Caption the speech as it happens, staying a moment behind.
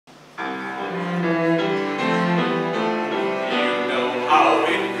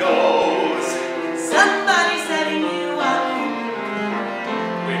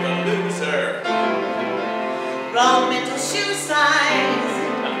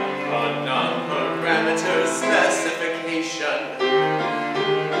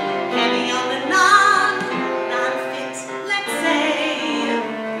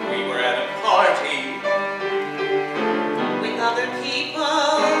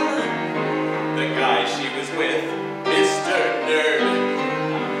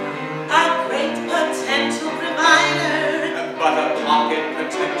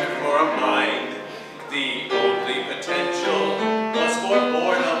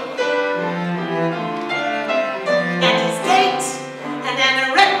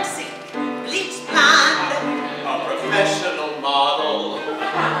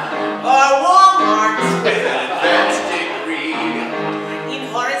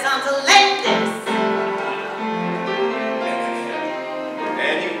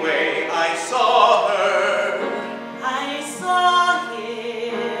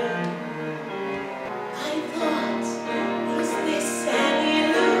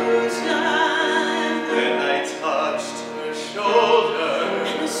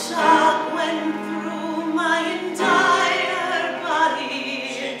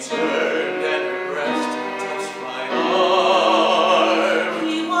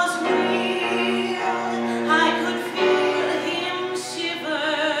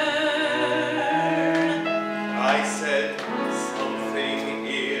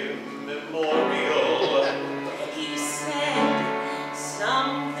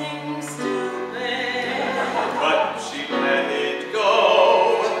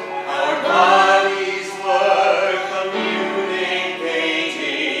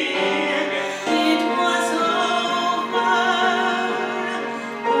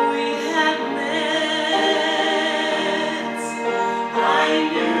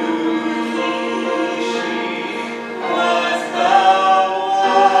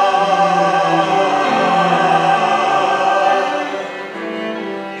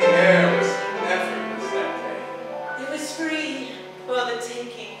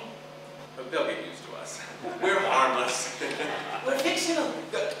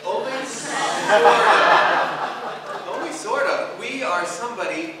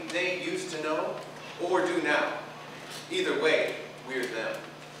somebody they used to know or do now. Either way, we're them.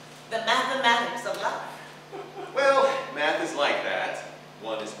 The mathematics of life. Well, math is like that.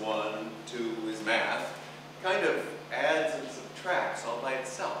 1 is 1, 2 is math. Kind of adds and subtracts all by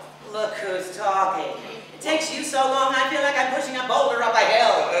itself. Look who's talking. It takes you so long, I feel like I'm pushing a boulder up a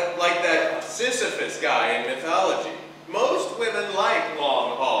hill. Like that Sisyphus guy in mythology. Most women like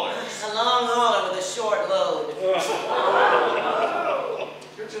long haulers. A long hauler with a short load.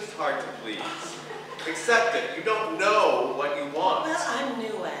 You're just hard to please. Accept it. You don't know what you want. Well, I'm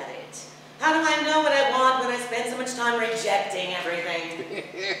new at it. How do I know what I want when I spend so much time rejecting everything?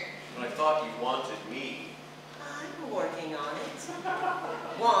 I thought you wanted me. I'm working on it.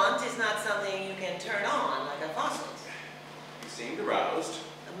 Want is not something you can turn on like a faucet. You seemed aroused.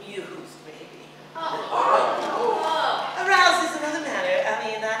 Amused, maybe. Aroused is another matter. I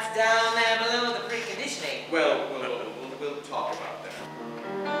mean, that's down there below the preconditioning. Well, we'll talk about that.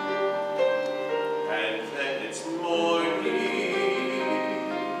 And then it's morning.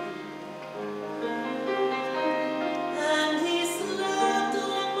 And he slept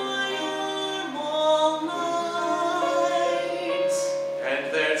on my arm all night. And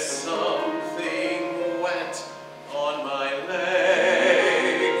there's something wet on my